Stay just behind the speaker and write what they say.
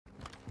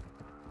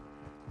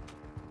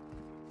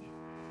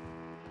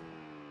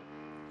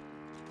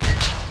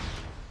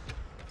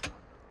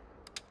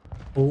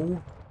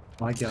Oh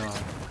my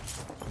god.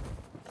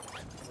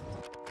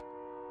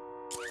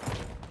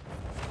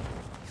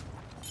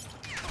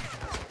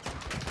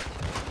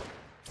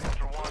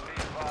 Ultra One, be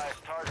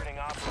advised, targeting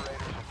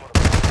operators will put a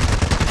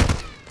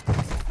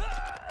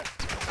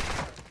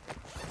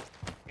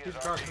He's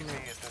crossing me.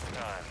 at this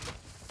time.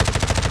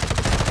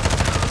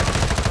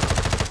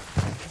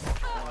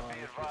 Ultra One, be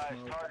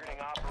advised, targeting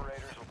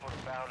operators will put a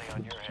bounty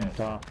on your head.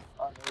 Top.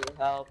 Need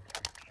help.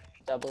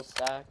 Double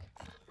stack.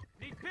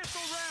 Need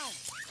pistol round!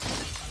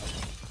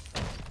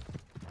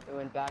 It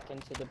went back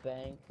into the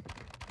bank.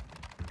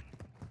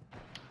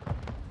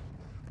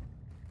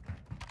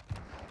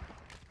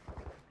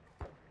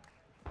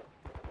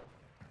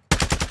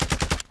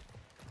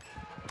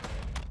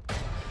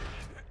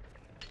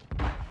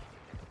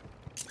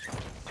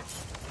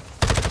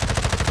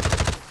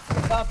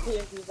 He's up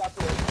here, he's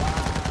up here. Wow.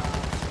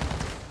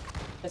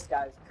 This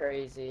guy's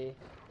crazy.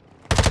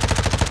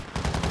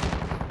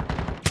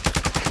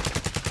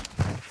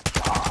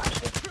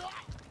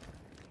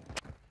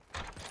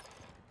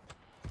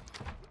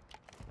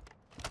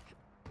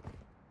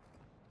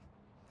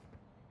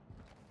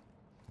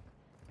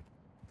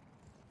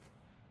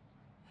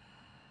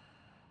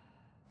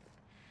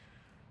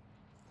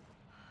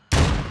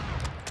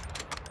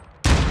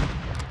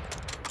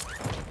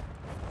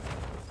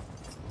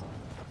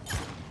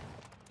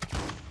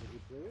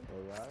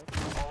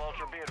 All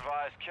Ultra, be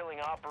advised, killing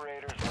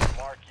operators will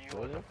mark you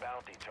as a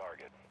bounty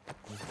target.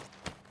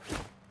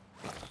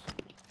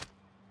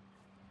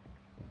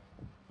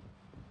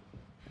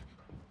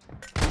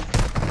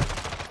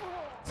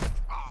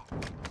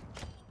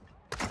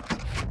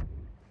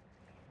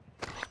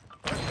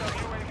 Hostile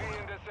UAV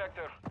in this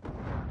sector.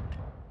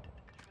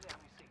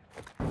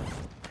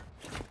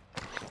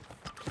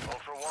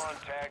 Ultra One,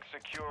 tag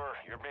secure.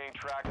 You're being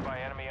tracked by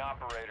enemy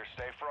operators.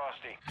 Stay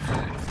frosty.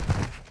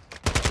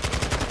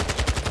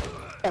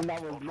 And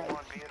that was Ultra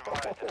One, be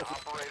advised, an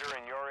operator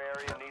in your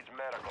area needs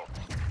medical.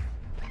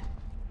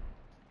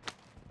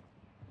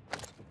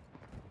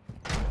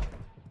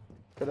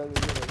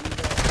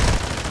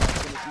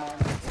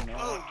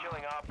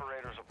 Killing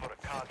operators will put a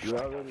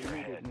contract on your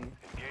head. Engaging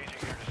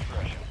your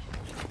discretion.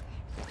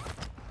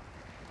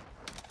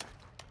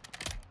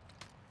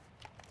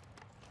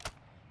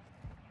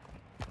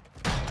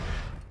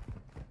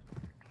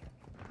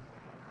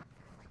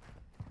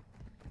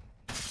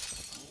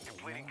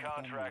 Completing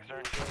contracts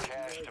earns you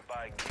cash to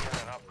buy gear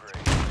and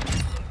upgrades.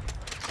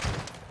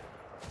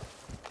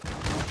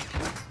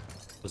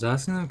 I was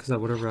asking them because I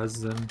would have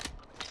rezzed them.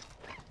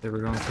 They were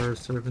going for a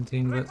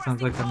serpentine, but it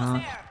sounds like they're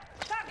not.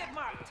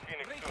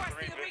 Phoenix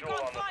 2-3 visual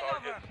on the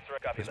target.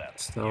 Copy that.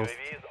 Stealth.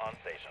 UAV is on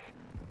station.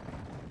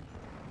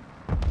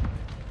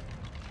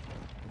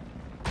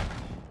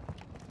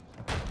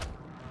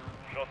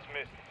 Shots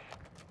missed.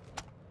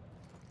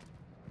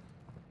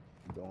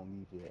 Don't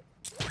meet yet.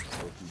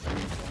 Or if you do,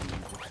 don't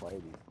meet just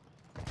fighting.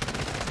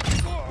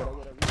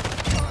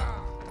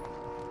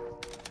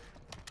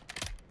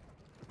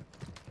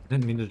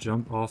 Didn't mean to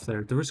jump off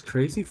there. There was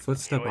crazy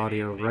footstep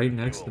audio right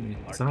next to me.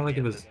 It sounded like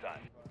it was.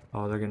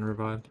 Oh, they're getting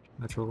revived.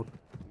 I trolled.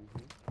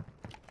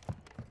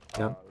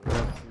 Yep.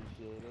 Yep.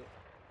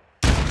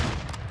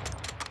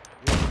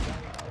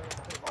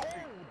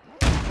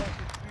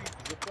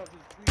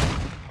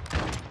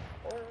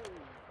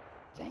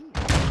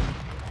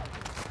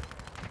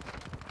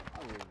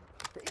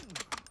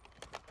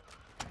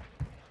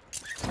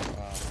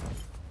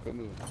 Good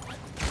move.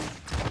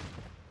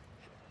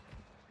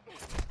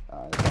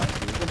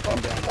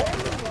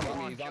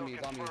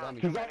 He's on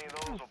me. Too many of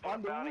those will put a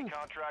bounty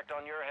contract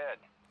on your head.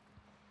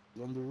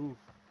 On the roof.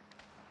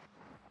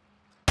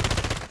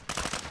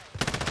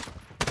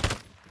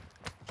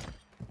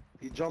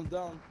 He jumped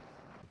down.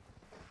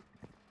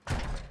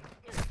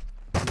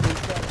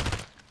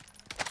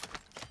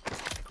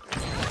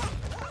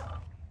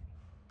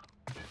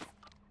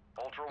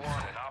 Ultra One,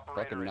 an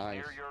operator is nice.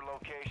 near your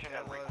location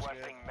and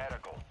requesting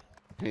medical.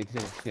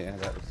 Yeah,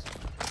 that was.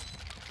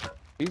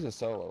 He's a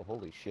solo.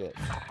 Holy shit.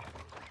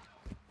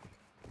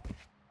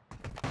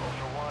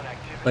 Ultra One,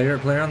 activity.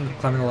 Player on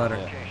climbing the ladder.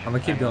 Yeah. I'm gonna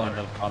keep going. On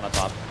the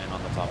top and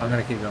on the top. I'm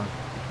gonna keep going.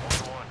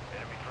 Ultra One,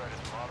 enemy threat is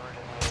moderate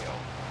in Leo.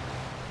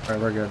 Alright,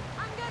 we're good.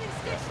 I'm getting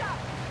stitched up.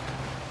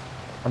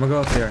 I'm gonna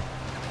go up here.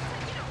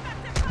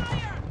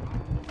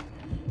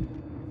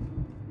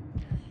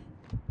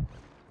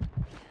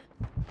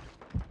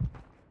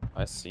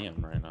 I see him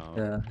right now.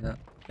 Yeah, yeah.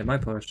 They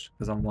might push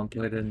because I'm one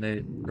plated and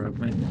they broke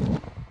me.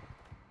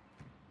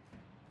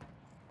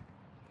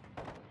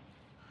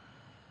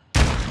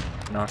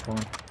 Knock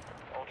one.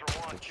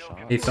 Ultra One, kill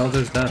shot. He fell to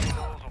his death.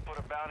 those will put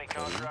a bounty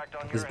contract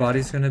on His your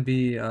body's gonna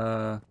be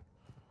Threats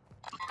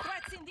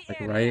in the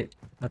like area. right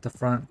at the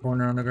front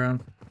corner on the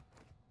ground.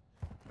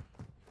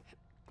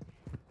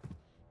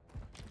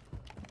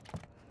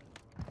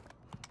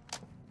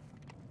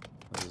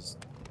 Is his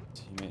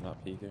teammate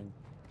not peeking?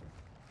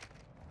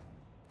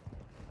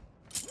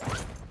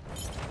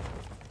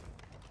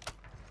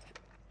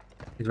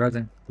 He's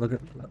rising. Look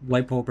at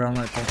light pole, brown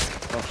light pole.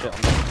 Oh shit,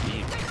 I'm on the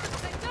team.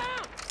 Sit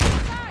down.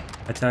 Inside.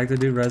 I tagged the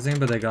dude resing,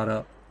 but they got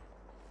up.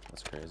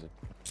 That's crazy.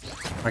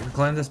 I can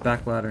climb this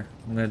back ladder.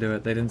 I'm gonna do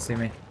it. They didn't see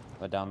me.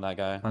 Let down that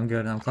guy. I'm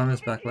good. I'm climbing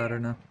this back ladder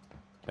now.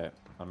 Okay,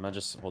 I'm gonna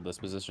just hold this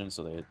position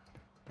so they.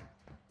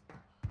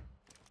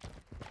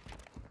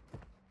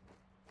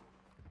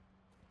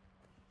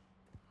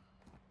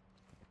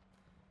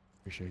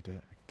 Appreciate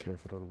that.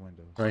 Careful of the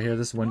windows. Right here,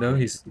 this window.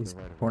 He's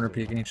Right, corner right.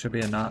 peeking. Should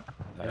be a knot.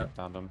 I Yep.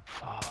 found him.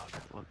 Fuck,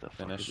 what the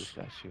fuck is Finish. this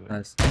guy shooting?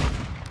 Nice.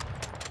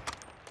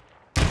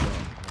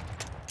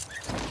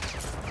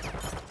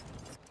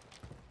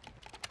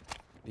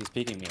 He's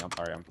peeking me. I'm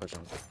sorry. I'm pushing.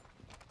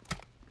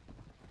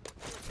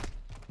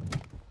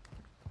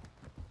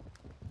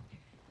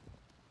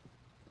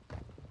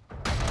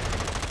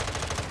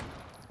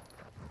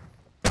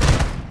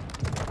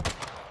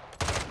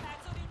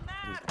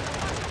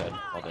 He's dead.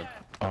 All dead.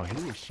 Oh,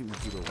 he was shooting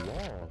through the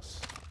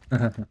walls.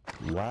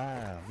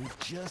 Wow, we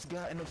just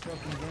got in the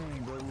fucking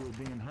game, but we were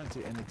being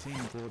hunted and the team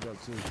pulled up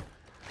too.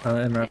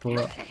 MRAP, pull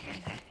up.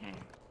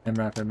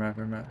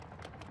 MRAP.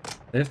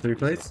 They have 3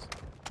 plates?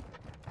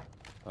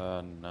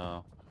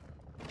 No.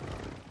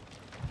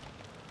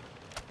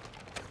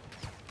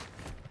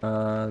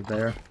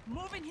 There.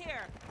 Moving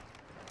here.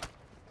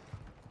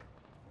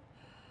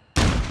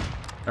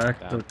 Back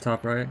Down. to the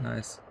top right.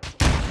 Nice.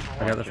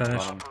 I got the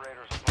finish.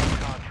 Operators upon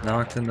contract.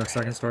 Knocked in the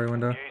second story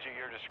window. Engage at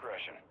your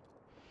discretion.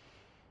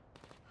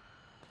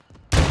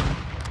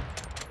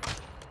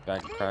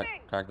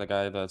 Crack the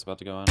guy that's about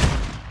to go in.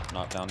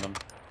 Knock down him.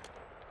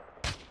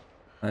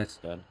 Nice.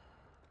 Dead.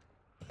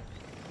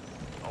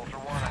 Ultra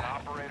One, an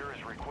operator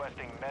is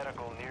requesting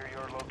medical near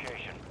your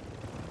location.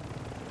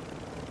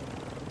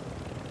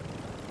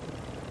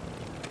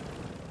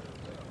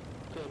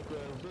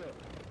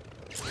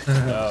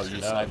 No,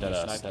 you sniped at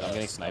us. I'm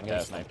getting sniped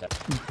at. I'm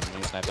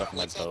getting sniped up from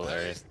like bow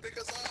area. Pick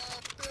us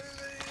up, there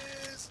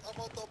it is. I'm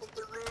on top of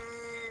the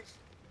roof.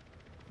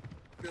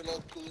 Be a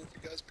lot cooler if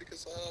you guys pick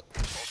us up.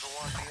 Ultra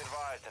One, be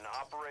advised, an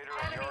operator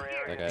in your That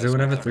area. guy's Does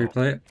anyone have a sniped 3 up.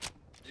 plate?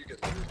 You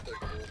get really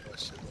take all my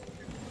shit over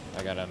here.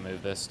 I gotta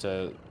move this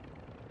to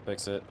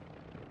fix it.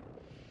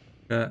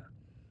 Yeah.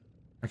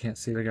 I can't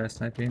see the guy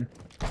sniping.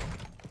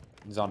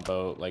 He's on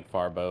boat, like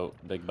far boat,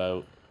 big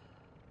boat.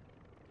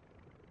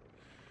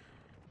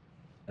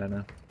 I don't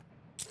know.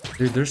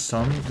 Dude, there's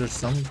some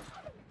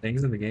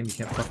things in the game you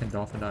can't fucking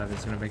dolphin dive.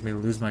 It's gonna make me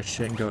lose my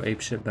shit and go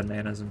ape shit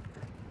bananas and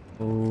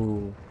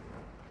oh.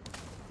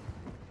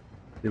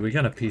 Dude, we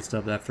kind of pieced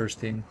up that first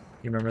team.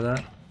 You remember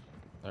that?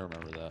 I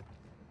remember that.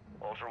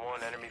 Ultra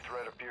One, enemy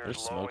threat appears There's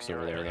low smokes in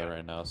your over there area. though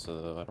right now,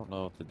 so I don't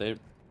know. Did they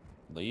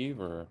leave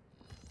or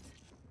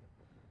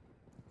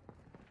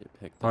get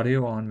picked up?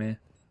 Audio on me.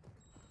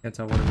 Can't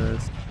tell what it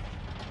is.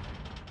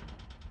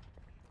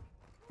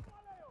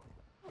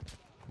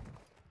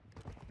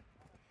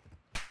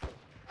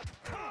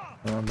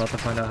 Oh, I'm about to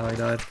find out how he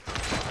died.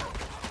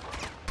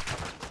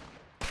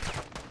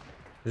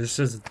 This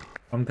is.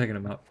 I'm picking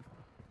him up.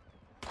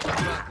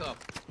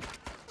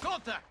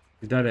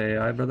 You died to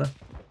AI, brother?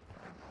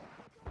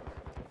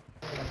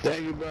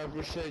 Thank you, bro.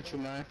 Appreciate you,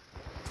 man.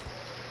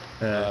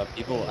 Yeah.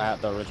 People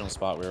at the original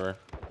spot we were,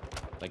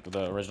 like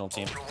the original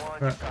team. Ultra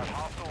One, you've got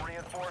hostile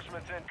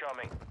reinforcements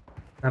incoming.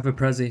 Have a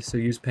Prezi, so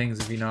use pings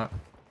if you not.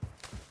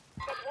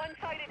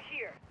 One-sided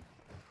here.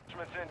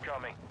 Reinforcements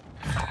incoming.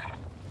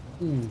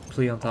 Ooh,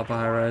 plea on top of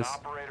high Ultra One, rise.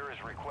 an operator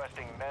is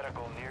requesting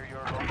medical near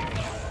your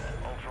location.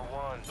 Ultra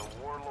One, the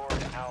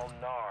warlord Al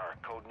Nar,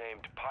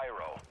 codenamed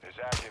Pyro, is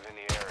active in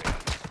the area.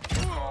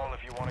 Call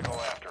if you want to go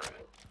after him.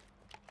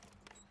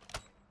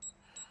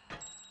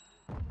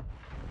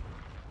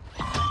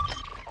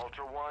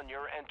 Ultra One,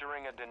 you're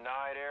entering a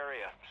denied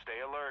area.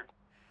 Stay alert.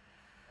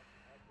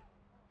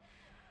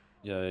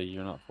 Yeah,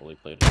 you're not fully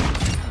played.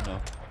 No.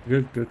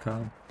 Good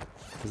call.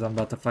 Because I'm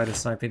about to fight a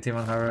sniping team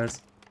on high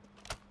rise.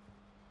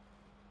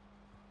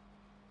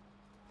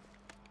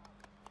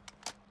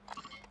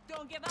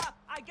 Don't give up.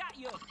 I got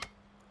you.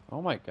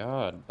 Oh my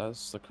god,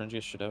 that's the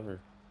cringiest shit ever.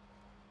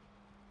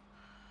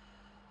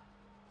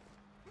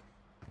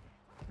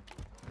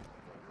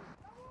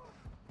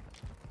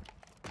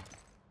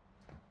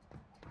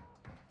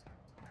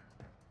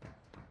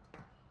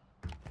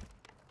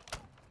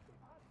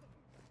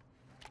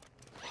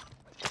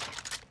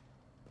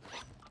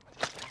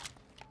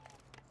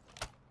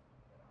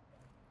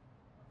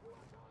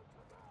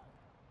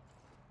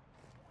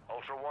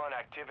 Ultra One,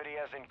 activity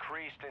has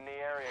increased in the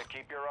area.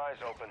 Keep your eyes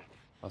open.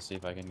 I'll see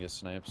if I can get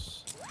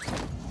snipes.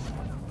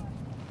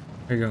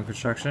 Are you going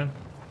construction?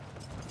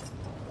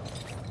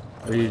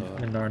 Or are you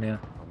in Narnia?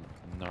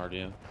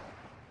 Nardia.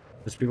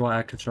 There's people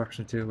at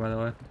construction too, by the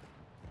way.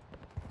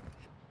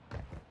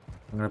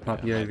 I'm gonna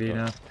pop Yeah, I might UAV go.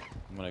 now.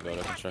 I'm gonna go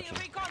to construction.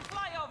 Recon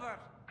flyover.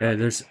 Yeah,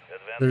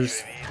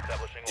 there's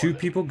 2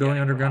 people going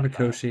underground to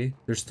Koshi.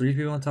 There's 3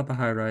 people on top of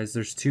high rise.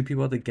 There's 2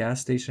 people at the gas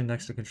station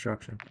next to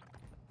construction.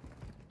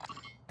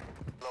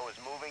 Low is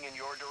moving in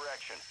your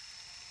direction.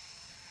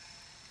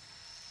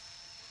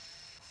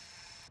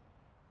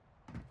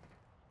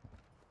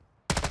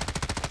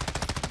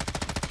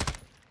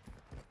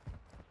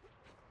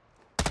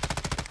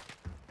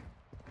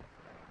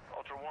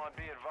 Ultra One, Squad,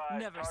 be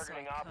advised, Never saw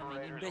targeting it coming,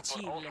 operators will put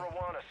imbecile. Ultra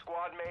One, a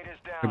squad mate is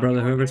down. Hey, brother,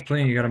 Your whoever's location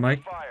playing, you got a under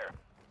mic? fire.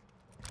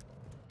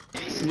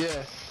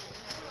 Yeah.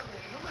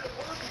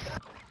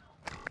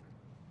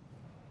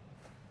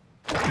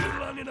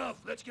 Long enough,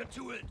 let's get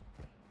to it.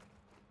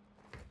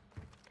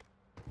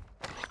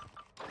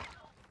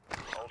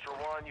 Ultra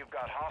One, you've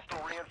got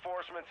hostile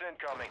reinforcements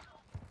incoming.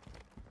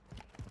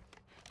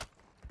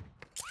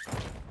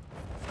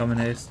 Coming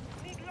haste.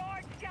 Need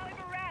large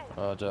caliber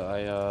rounds.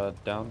 I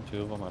downed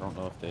 2 of them. I don't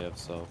know if they have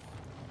self.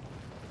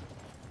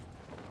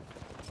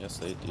 Yes,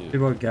 they do.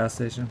 People at gas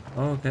station.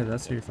 Oh, okay,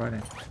 that's who you're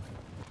fighting.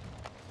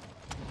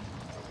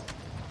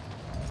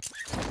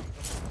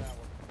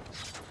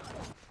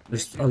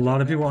 There's a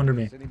lot of people under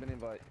me. Send him an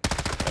invite.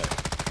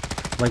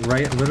 Like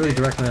right, literally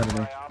directly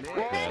under me.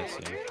 Yeah, I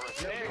see.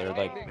 They're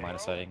like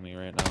minus sighting me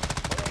right now.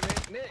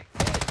 Nick.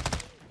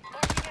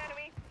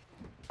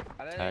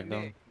 Tagged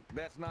him. Nick.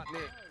 That's not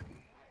Nick.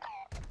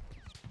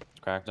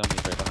 Cracked him.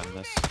 He's right behind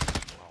this.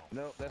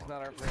 No, that's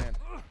not our friend.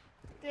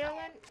 Dylan,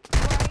 why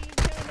are you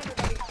killing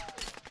everybody?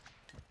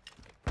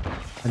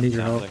 I need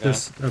your Down help. the guy.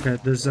 There's okay.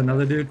 There's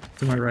another dude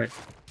to my right.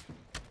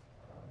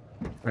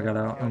 I got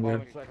out. I'm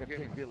good. So I can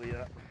pick Billy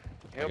up.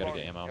 I gotta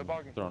get him out.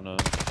 Throwing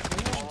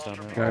munitions down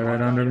Guy there. right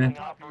under me.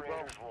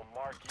 Operators will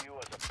mark you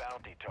as a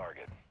bounty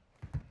target.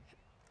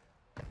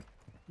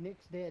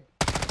 Nick's dead.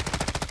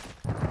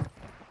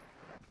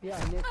 Yeah,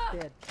 Nick's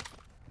dead.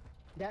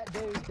 That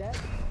dude, that.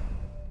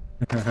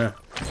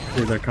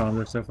 Dude, their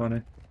comms are so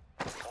funny.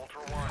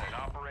 Ultra One, an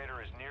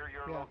operator is near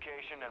your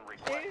location and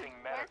requesting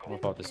medical. We'll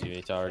pop this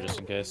UA tower just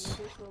in case.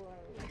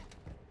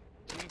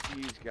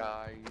 GG's,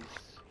 guys.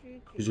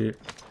 GG. You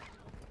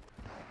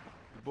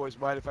boys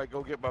mind if I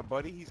go get my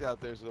buddy? He's out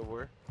there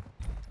somewhere.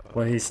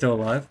 Well, he's still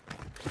alive?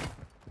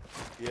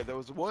 Yeah, there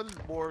was one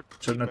more.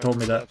 Shouldn't team have told me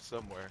member that. left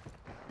somewhere.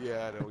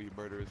 Yeah, I know, you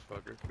murderous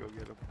fucker. Go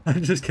get him.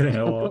 I'm just kidding.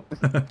 I won't.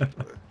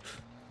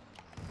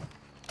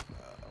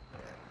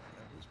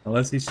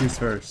 Unless he shoots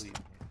first.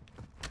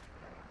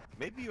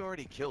 Maybe you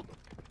already killed him.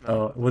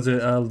 Oh, was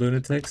it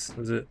lunatics?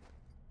 Was it?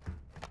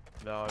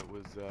 No, it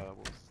was what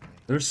was his name?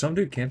 There's some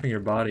dude camping your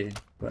body,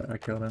 but I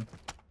killed him.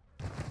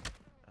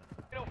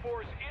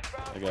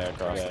 The guy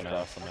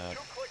across the map.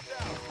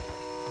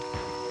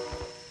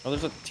 Oh,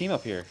 there's a team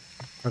up here.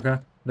 Okay,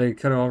 they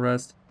cut it all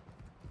rest.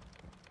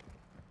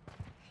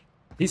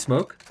 He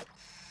smoke?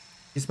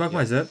 He smoked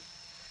my zip?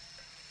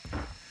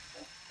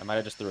 I might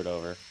have just threw it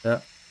over.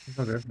 Yeah, it's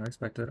all good. I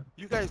expect it.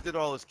 You guys did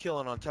all this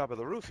killing on top of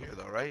the roof here,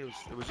 though, right?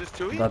 It was just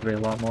 2 of you? About to be a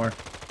lot more.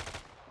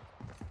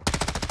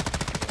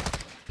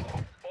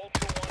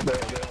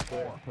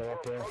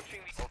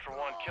 Ultra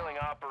One, killing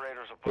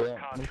operators will put a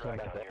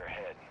contract on your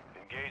head.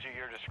 Engage at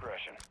your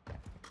discretion.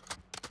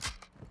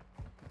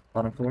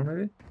 Bottom floor,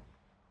 maybe?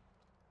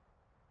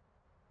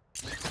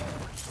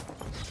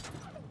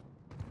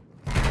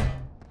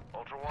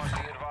 Ultra One,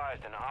 be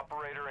advised, an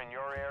operator in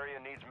your area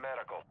needs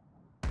medical.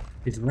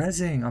 He's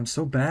rezzing. I'm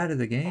so bad at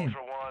the game.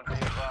 Ultra One, be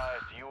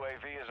advised,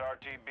 UAV is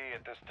RTB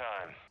at this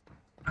time.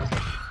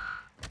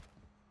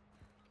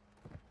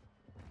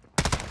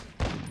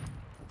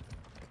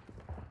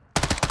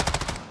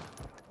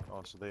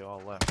 Oh, so they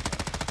all left.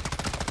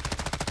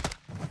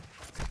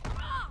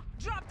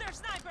 Drop their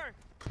sniper!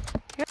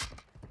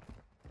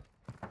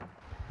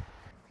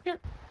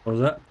 What was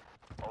that?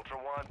 Ultra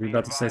One, Were you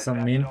about to say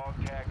something mean?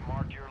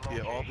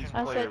 Yeah, all these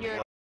I said players you're-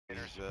 left.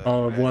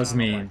 Oh, it was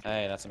mean.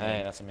 Hey, that's a mean.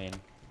 Hey, that's a mean.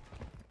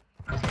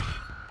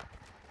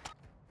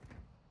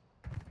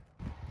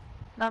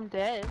 I'm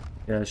dead.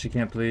 Yeah, she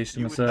can't plead. She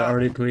You must would have not-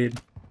 already plead.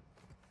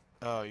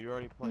 Oh, you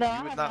already played. No, you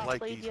I would have not not like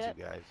played these yet.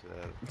 two guys.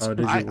 Oh,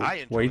 did you I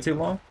enjoy wait too them.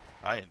 long?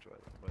 I enjoy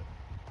them, but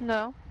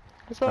No.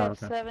 I still have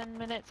okay. 7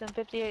 minutes and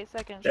 58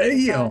 seconds.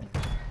 Damn!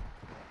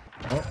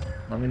 Well,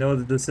 let me know what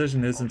the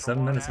decision is in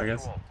 7 minutes, I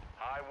guess.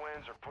 High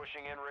winds are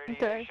pushing in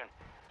Okay. radiation.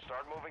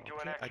 Start moving to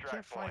an I can't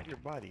extract find point. your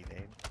body,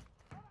 Dane.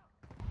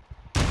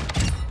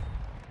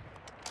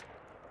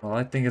 Well,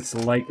 I think it's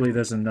likely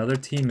there's another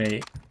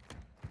teammate.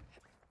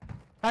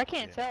 I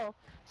can't tell.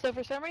 So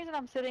for some reason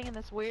I'm sitting in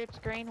this weird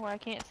screen where I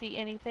can't see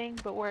anything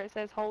but where it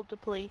says hold to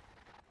plea.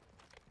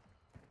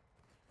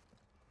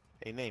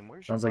 Hey, name,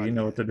 where's Sounds your like you body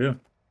know what to do.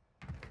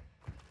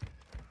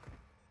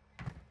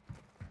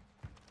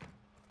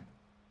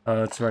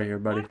 It's right here,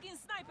 buddy. Marking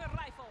sniper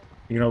rifle.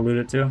 You gonna loot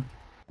it too?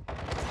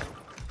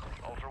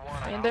 Ultra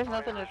One, I mean, there's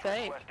nothing to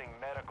say. requesting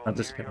medical I'm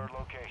just near your kidding.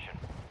 location.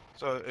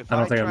 So if I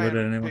don't think I try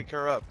looted and anyone. pick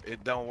her up,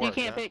 it don't work. You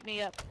can't huh? pick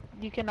me up.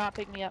 You cannot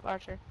pick me up,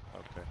 Archer.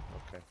 Okay,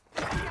 okay.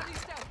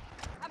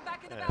 I'm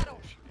back in the Yeah, battle.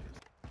 there she is.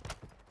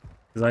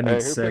 Because I Hey,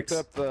 need who 6.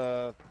 picked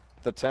up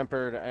the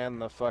tempered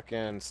and the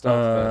fucking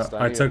stealth vest?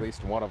 I I need took- at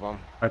least one of them.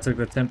 I took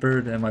the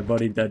tempered, and my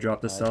buddy dead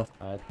dropped the stealth.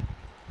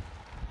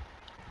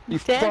 You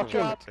Dead fucking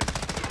drop.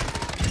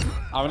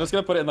 I'm just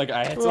gonna put it in like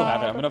I still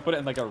have it. I'm gonna put it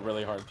in like a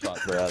really hard shot.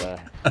 brother.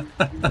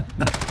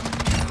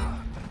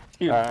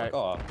 Dude, Alright. fuck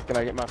off. Can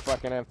I get my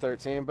fucking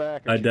M13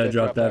 back? Or I did you dead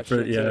dropped that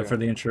for shit too? for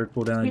the insured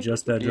cooldown. I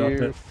just dead dropped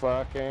You it.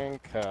 fucking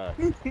cuck.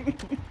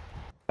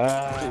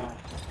 I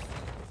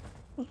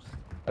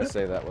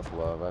say that with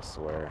love, I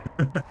swear.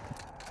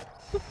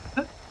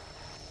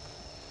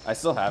 I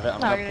still have it.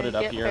 I'm Not gonna put it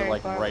up get here, very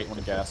like, far right with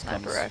when just a gas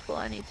sniper comes. rifle.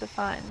 I need to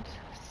find.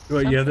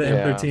 What, you have the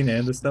Yeah. M13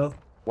 and the stealth?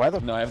 Why the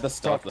No, I have the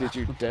stealth. fuck did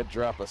you dead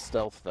drop a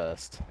stealth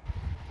vest?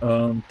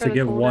 To the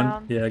get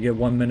cooldown? get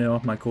 1 minute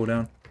off my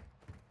cooldown.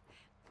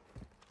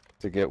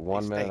 To get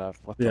 1 minute Snake. off?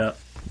 What Yeah. the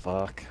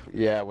fuck?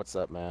 Yeah, what's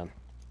up, man?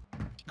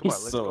 Come He's on,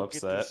 let's so go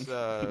upset. get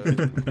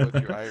this,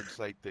 what's your iron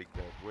sight thing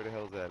done? Where the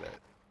hell's that at?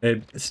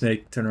 Hey,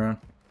 Snake, turn around.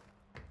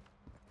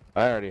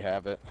 I already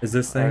have it. Is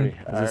this I thing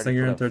already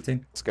you're in put a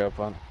 13? Scope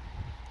on.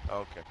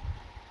 Okay.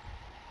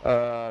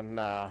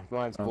 Nah.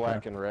 Mine's Okay.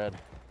 black and red.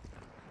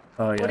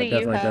 Oh yeah, What do you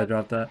definitely have? dead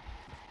drop that.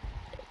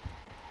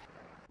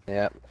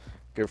 Yep.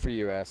 Good for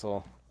you,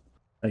 asshole.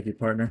 Thank you,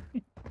 partner.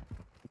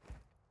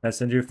 I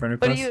send you a friend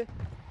What request? do you?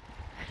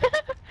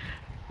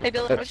 Hey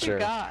Dylan, what Sure. you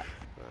got?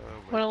 Oh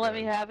my Wanna let God.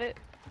 me have it?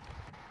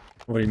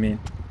 What do you mean?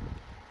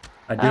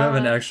 I do have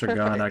an extra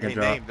perfect. gun I can Hey,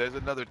 drop. Name, there's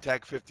another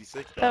TAC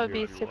 56 That down would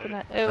here be if you super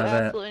want nice. Oh, I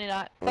have a- absolutely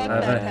not. Fuck I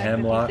that have a TAC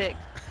hemlock. 56.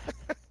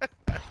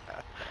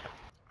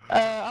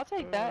 I'll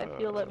take that if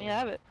you'll let me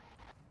have it.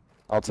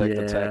 I'll take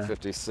the Yeah. TAC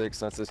 56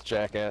 since this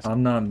jackass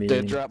I'm not mean.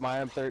 did drop my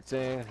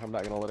M13. I'm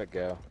not gonna let it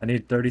go. I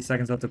need 30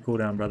 seconds left to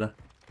cooldown, brother.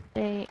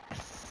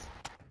 Thanks.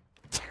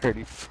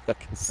 30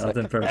 fucking seconds.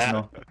 Nothing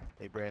personal. it.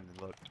 Hey, Brandon,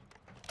 look.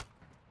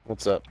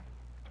 What's up?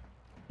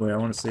 Wait, I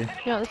want to see.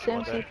 You want the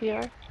same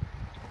CPR?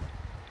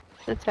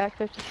 The TAC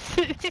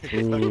 56.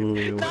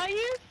 Ooh, Not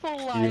you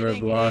sliding you were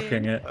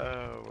blocking in. it.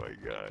 Oh my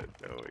God.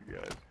 Oh my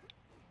God.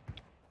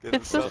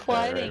 It's the okay,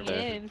 sliding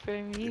okay. in for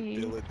If me.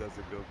 Dylan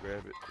doesn't go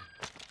grab it.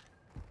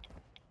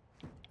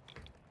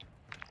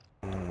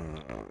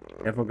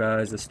 Careful,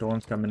 guys. The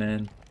storm's coming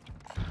in.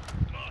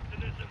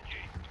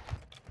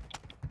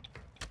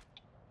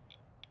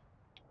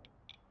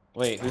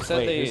 Wait, who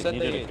said they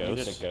needed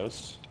a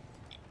ghost?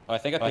 Oh, I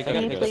think I picked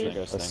up the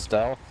ghost A thing.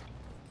 stealth?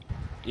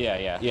 Yeah,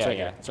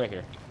 it's right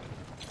here.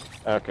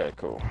 Okay,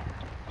 cool.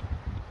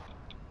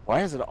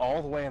 Why is it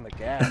all the way in the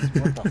gas?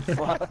 What the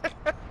fuck?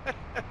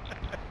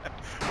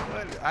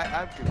 What?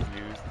 I'm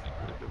confused.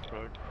 What the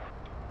fuck?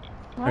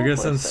 I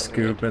guess I'm What's that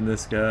mean? scooping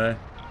this guy.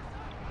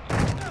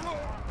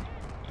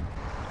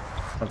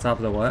 On top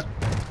of the what?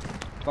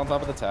 It's on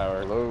top of the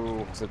tower.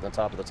 Hello? Is it at the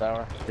top of the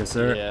tower? Yes,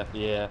 sir.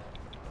 Yeah.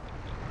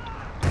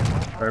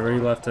 Right where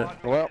you left it.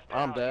 Well,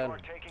 I'm dead.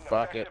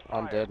 Fuck it.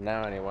 I'm dead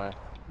now anyway.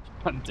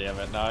 Damn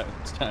it, now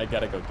I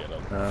gotta go get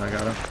him. I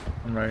got him.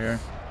 I'm right here.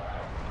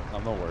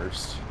 I'm the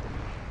worst.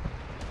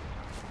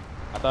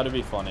 I thought it'd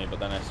be funny, but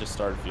then I just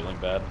started feeling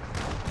bad.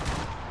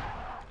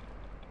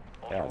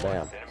 God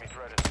damn. Enemy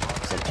threat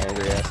is Some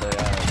angry ass AI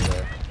over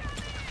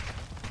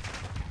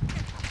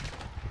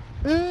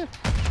there.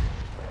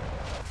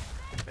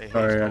 Hey, hey,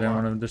 Sorry, I come didn't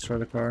on. want to destroy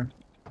the car.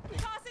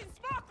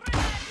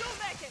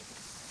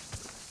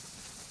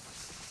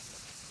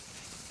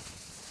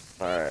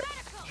 Alright.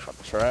 I'll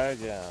try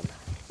again.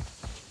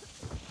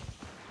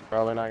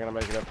 Probably not gonna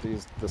make it up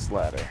this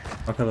ladder.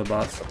 I'll kill the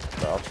boss.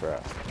 But I'll try.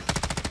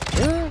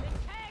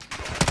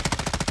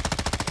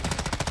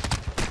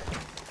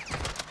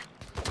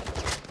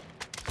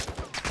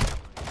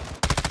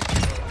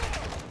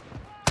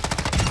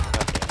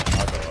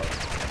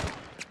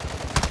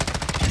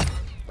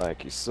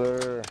 Thank you,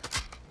 sir.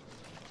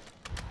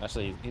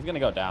 Actually, he's gonna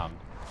go down.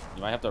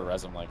 You might have to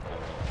res him like.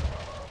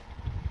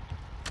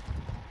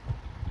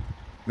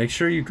 Make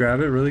sure you grab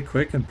it really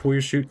quick and pull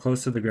your chute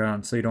close to the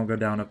ground so you don't go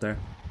down up there.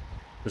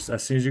 Just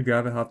as soon as you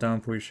grab it, hop down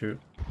and pull your chute.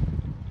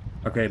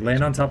 Okay,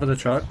 land on top of the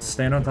truck.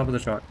 Stand on top of the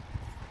truck.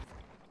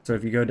 So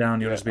if you go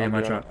down, you'll just be in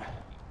my truck.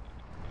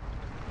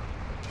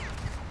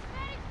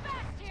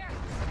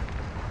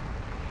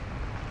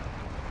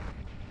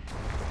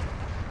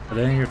 Are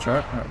they in your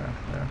truck? Oh,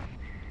 no.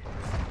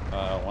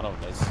 Yeah. One of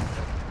them is.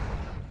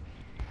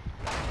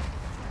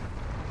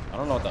 I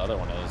don't know what the other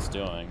one is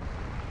doing.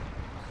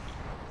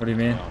 What do you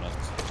mean? To be honest.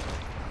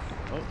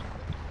 Oh.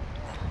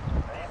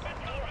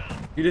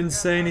 You didn't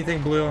say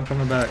anything, Blue. I'm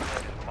coming back.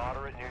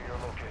 moderate near your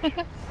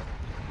location.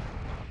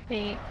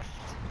 Thanks.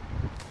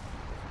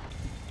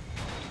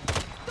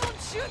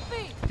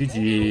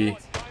 GG.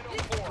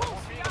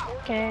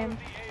 Okay.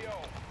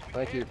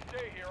 Thank you.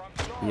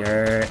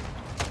 Yeah.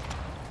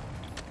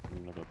 I'm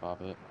gonna go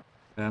pop it. Okay,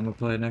 I'm gonna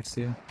play next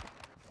to you.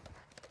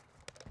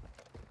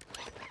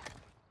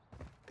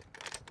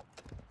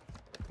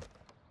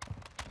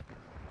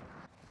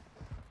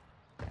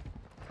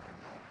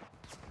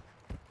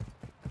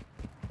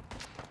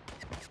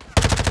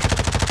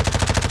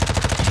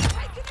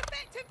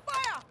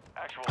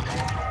 Actual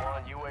Ultra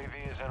One,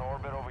 UAV is in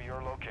orbit over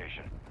your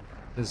location.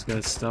 This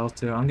guy's stealth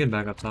too. I'm getting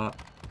back up top.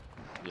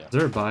 Yeah. Is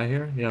there a buy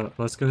here? Yeah,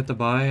 let's go hit the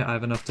buy. I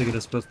have enough to get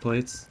us both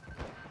plates.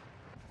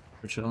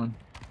 We're chilling.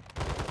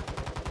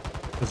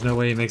 There's no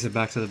way he makes it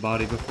back to the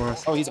body before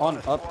us. Oh, he's on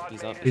up.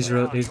 He's up.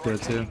 He's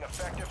good too.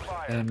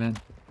 Yeah, man.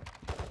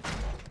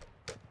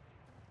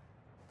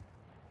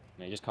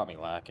 Yeah, he just caught me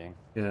lacking.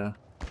 Yeah.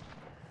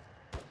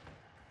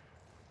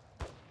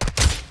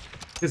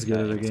 He's good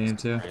at the game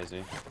too.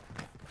 Crazy.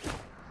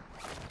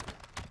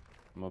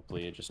 I'm gonna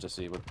bleed just to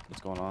see what's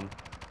going on.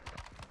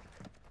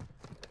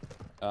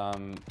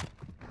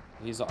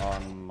 He's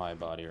on my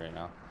body right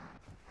now.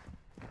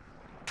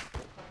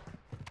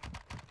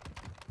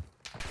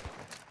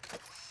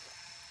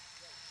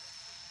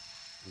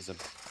 He's a...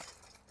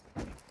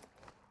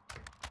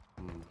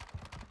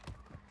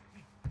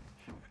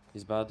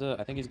 He's about to...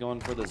 I think he's going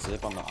for the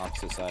zip on the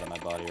opposite side of my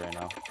body right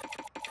now.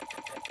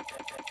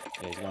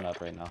 Yeah, he's going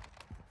up right now.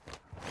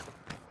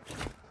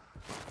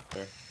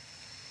 There.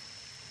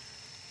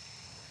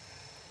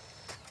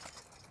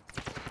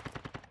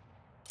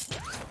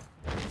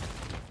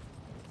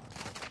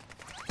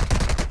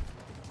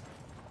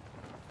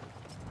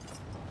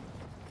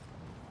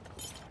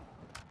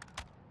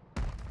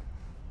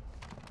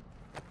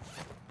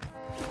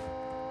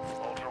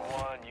 Ultra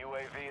One,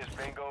 UAV is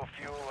bingo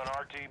fuel and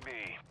RTB.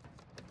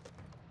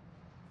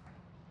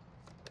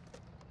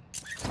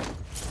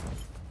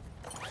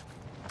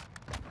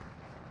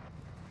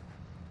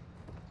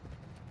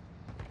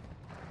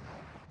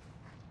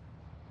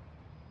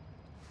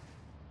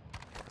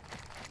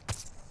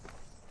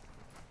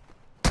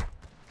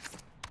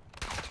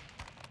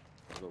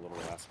 The little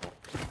rascal.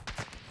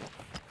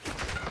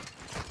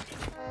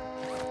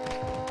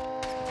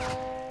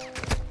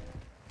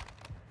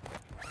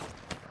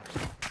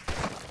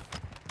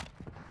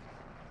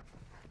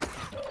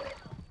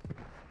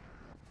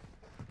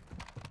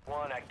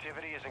 One,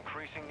 activity is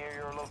increasing near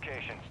your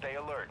location. Stay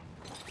alert.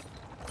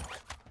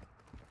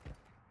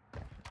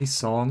 He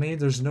saw me?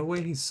 There's no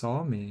way he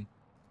saw me.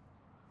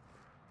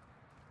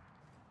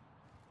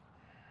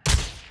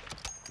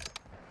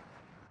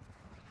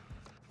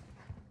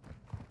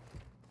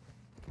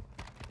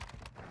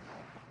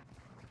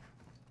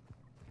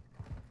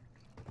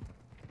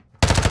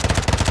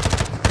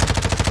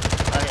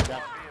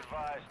 Be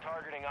advised,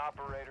 targeting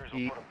operators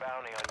will put a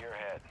bounty on your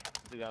head.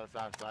 To the other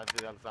side, to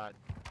the other side.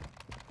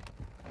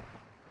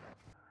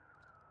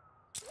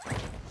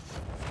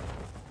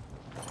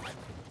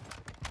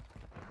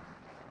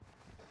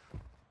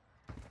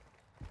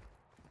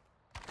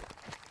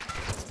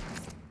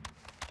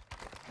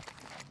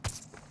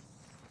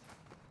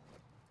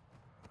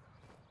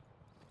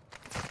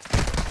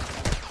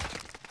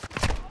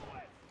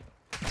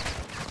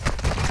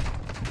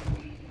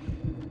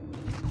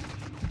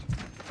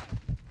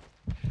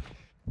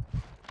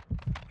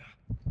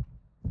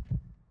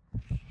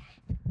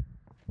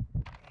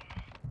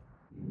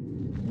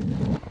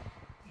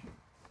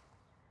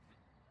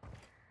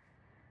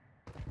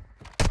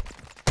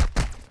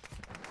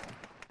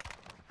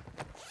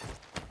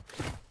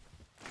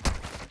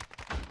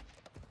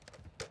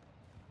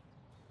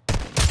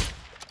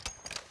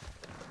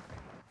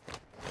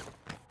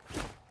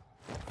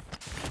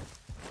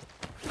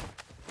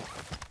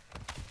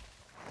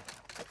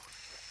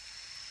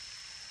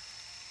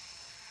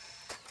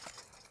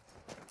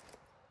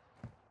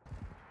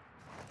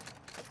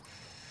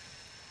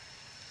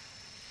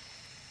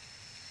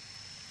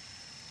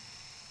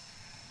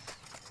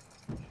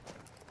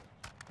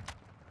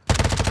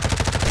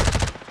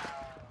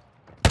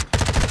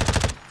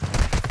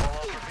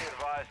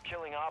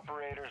 Killing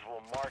operators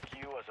will mark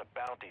you as a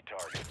bounty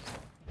target.